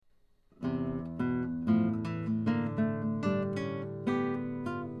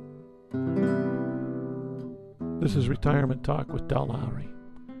This is Retirement Talk with Del Lowry.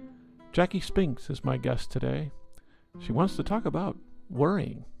 Jackie Spinks is my guest today. She wants to talk about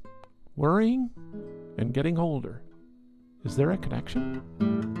worrying. Worrying and getting older. Is there a connection?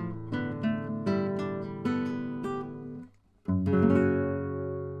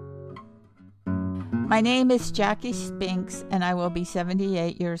 My name is Jackie Spinks, and I will be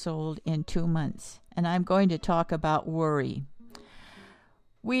 78 years old in 2 months, and I'm going to talk about worry.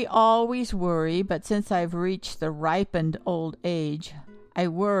 We always worry, but since I've reached the ripened old age, I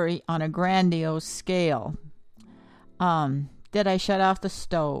worry on a grandiose scale. Did I shut off the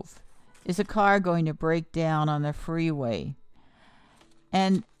stove? Is a car going to break down on the freeway?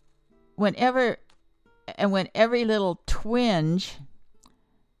 And when every little twinge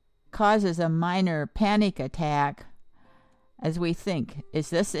causes a minor panic attack, as we think, is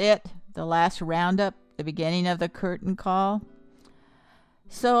this it? The last roundup? The beginning of the curtain call?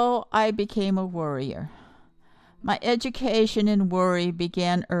 So I became a worrier. My education in worry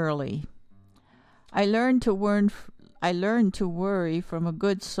began early. I learned to worry from a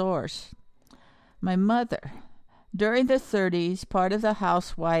good source. My mother. During the 30s, part of the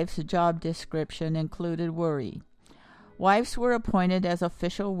housewife's job description included worry. Wives were appointed as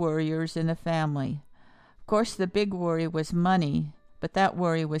official worriers in the family. Of course, the big worry was money, but that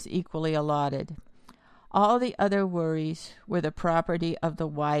worry was equally allotted. All the other worries were the property of the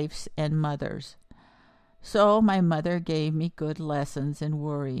wives and mothers. So my mother gave me good lessons in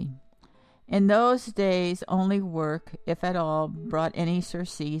worry. In those days, only work, if at all, brought any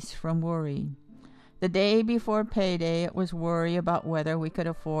surcease from worry. The day before payday, it was worry about whether we could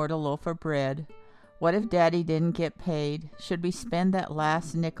afford a loaf of bread. What if Daddy didn't get paid? Should we spend that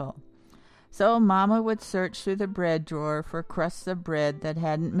last nickel? So Mama would search through the bread drawer for crusts of bread that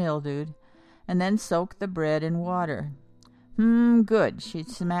hadn't mildewed, and then soak the bread in water. Good. She'd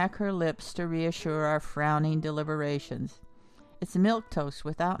smack her lips to reassure our frowning deliberations. It's milquetoast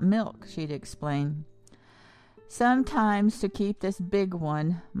without milk, she'd explain. Sometimes, to keep this big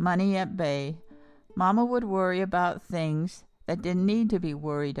one, money at bay, Mama would worry about things that didn't need to be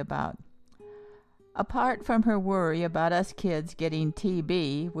worried about. Apart from her worry about us kids getting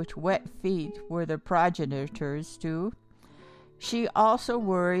TB, which wet feet were the progenitors to, she also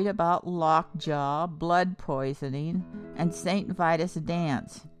worried about lockjaw, blood poisoning, and St. Vitus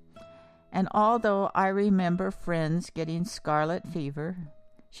dance. And although I remember friends getting scarlet fever,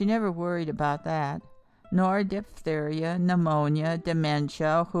 she never worried about that, nor diphtheria, pneumonia,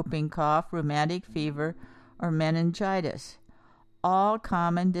 dementia, whooping cough, rheumatic fever, or meningitis. All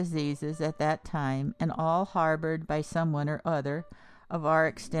common diseases at that time, and all harbored by someone or other of our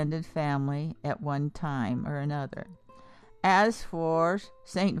extended family at one time or another. As for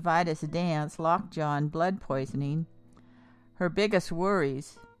St. Vitus dance, lockjaw, and blood poisoning, her biggest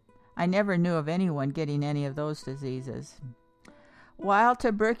worries, I never knew of anyone getting any of those diseases. While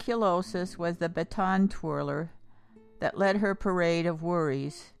tuberculosis was the baton twirler that led her parade of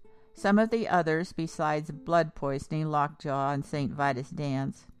worries, some of the others, besides blood poisoning, lockjaw, and St. Vitus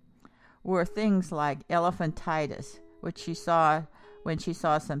dance, were things like elephantitis, which she saw when she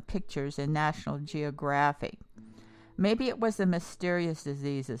saw some pictures in National Geographic. Maybe it was the mysterious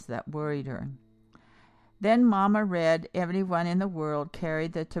diseases that worried her. Then Mama read everyone in the world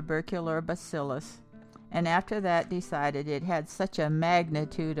carried the tubercular bacillus, and after that decided it had such a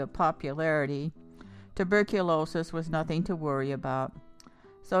magnitude of popularity, tuberculosis was nothing to worry about.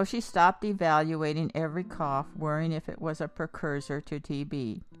 So she stopped evaluating every cough, worrying if it was a precursor to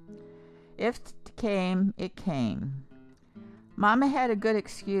TB. If it came, it came. Mama had a good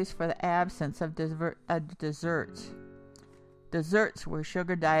excuse for the absence of desserts. Desserts were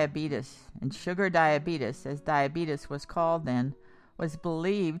sugar diabetes, and sugar diabetes, as diabetes was called then, was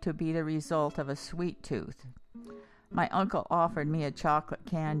believed to be the result of a sweet tooth. My uncle offered me a chocolate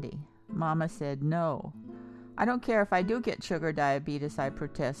candy. Mama said no. I don't care if I do get sugar diabetes, I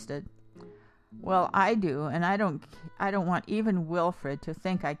protested. Well, I do, and I don't want even Wilfred to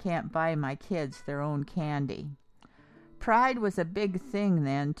think I can't buy my kids their own candy. Pride was a big thing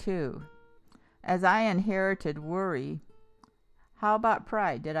then, too. As I inherited worry, how about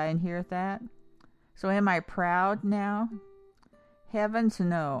pride? Did I inherit that? So am I proud now? Heavens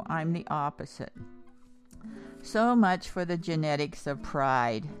no, I'm the opposite. So much for the genetics of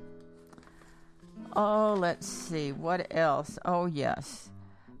pride. Oh, let's see, what else? Oh, yes.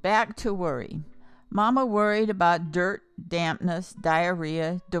 Back to worry. Mama worried about dirt, dampness,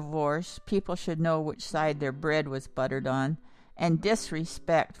 diarrhea, divorce, people should know which side their bread was buttered on, and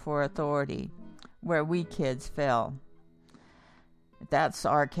disrespect for authority, where we kids fell. That's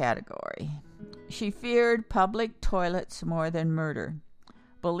our category. She feared public toilets more than murder.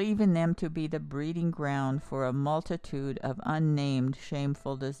 believing them to be the breeding ground for a multitude of unnamed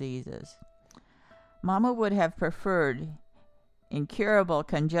shameful diseases. Mama would have preferred incurable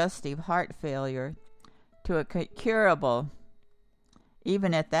congestive heart failure to a curable,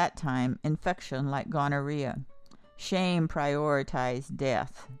 even at that time, infection like gonorrhea. Shame prioritized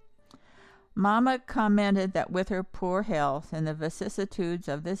death. Mama commented that with her poor health and the vicissitudes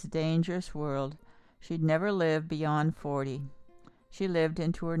of this dangerous world, she'd never live beyond 40. She lived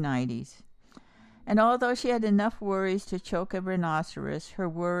into her 90s. And although she had enough worries to choke a rhinoceros, her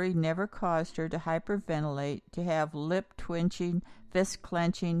worry never caused her to hyperventilate, to have lip-twitching,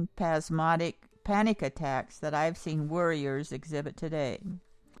 fist-clenching, spasmodic panic attacks that I've seen worriers exhibit today.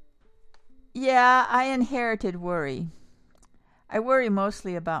 Yeah, I inherited worry. I worry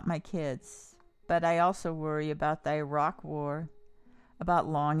mostly about my kids, but I also worry about the Iraq War, about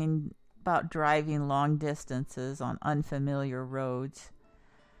driving long distances on unfamiliar roads,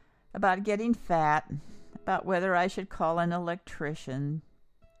 about getting fat, about whether I should call an electrician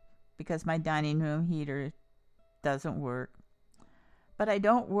because my dining room heater doesn't work. But I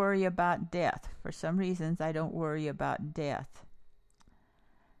don't worry about death. For some reasons, I don't worry about death.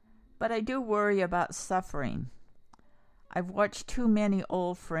 But I do worry about suffering. I've watched too many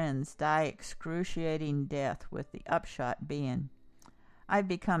old friends die excruciating death, with the upshot being I've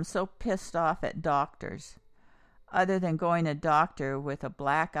become so pissed off at doctors. Other than going to a doctor with a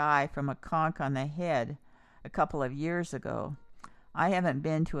black eye from a conk on the head a couple of years ago, I haven't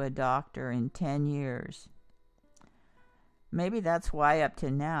been to a doctor in 10 years. Maybe that's why up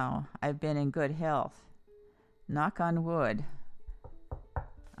to now I've been in good health. Knock on wood.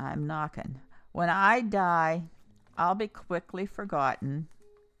 I'm knocking. When I die, I'll be quickly forgotten,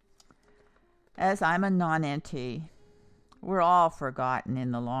 as I'm a nonentity. We're all forgotten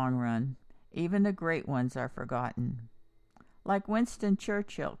in the long run. Even the great ones are forgotten. Like Winston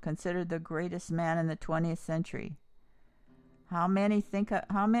Churchill, considered the greatest man in the 20th century. How many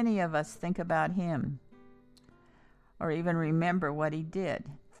of us think about him, or even remember what he did?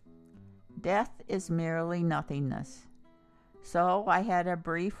 Death is merely nothingness. So I had a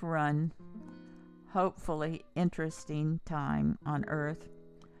brief run, hopefully interesting time on Earth.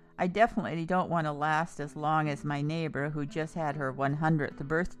 I definitely don't want to last as long as my neighbor who just had her 100th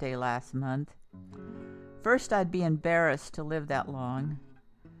birthday last month. First, I'd be embarrassed to live that long.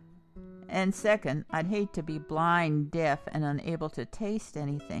 And second, I'd hate to be blind, deaf, and unable to taste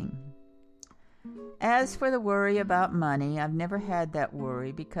anything. As for the worry about money, I've never had that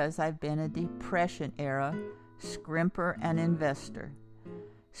worry because I've been a Depression-era scrimper and investor.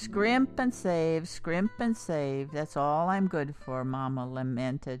 Scrimp and save, that's all I'm good for, Mama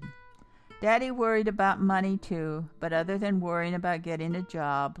lamented. Daddy worried about money too, but other than worrying about getting a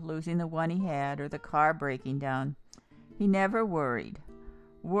job, losing the one he had, or the car breaking down, he never worried.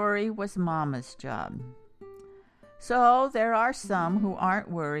 Worry was Mama's job. So there are some who aren't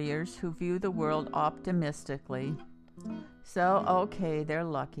worriers, who view the world optimistically. So, okay, they're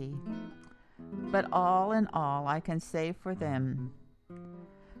lucky. But all in all, I can say for them,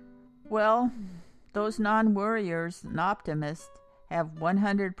 well, those non-worriers and optimists have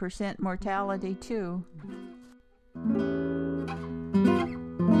 100% mortality too.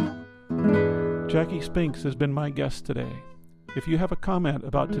 Jackie Spinks has been my guest today. If you have a comment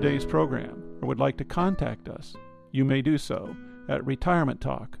about today's program or would like to contact us, you may do so at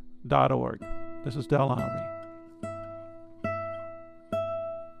retirementtalk.org. This is Del Lowry.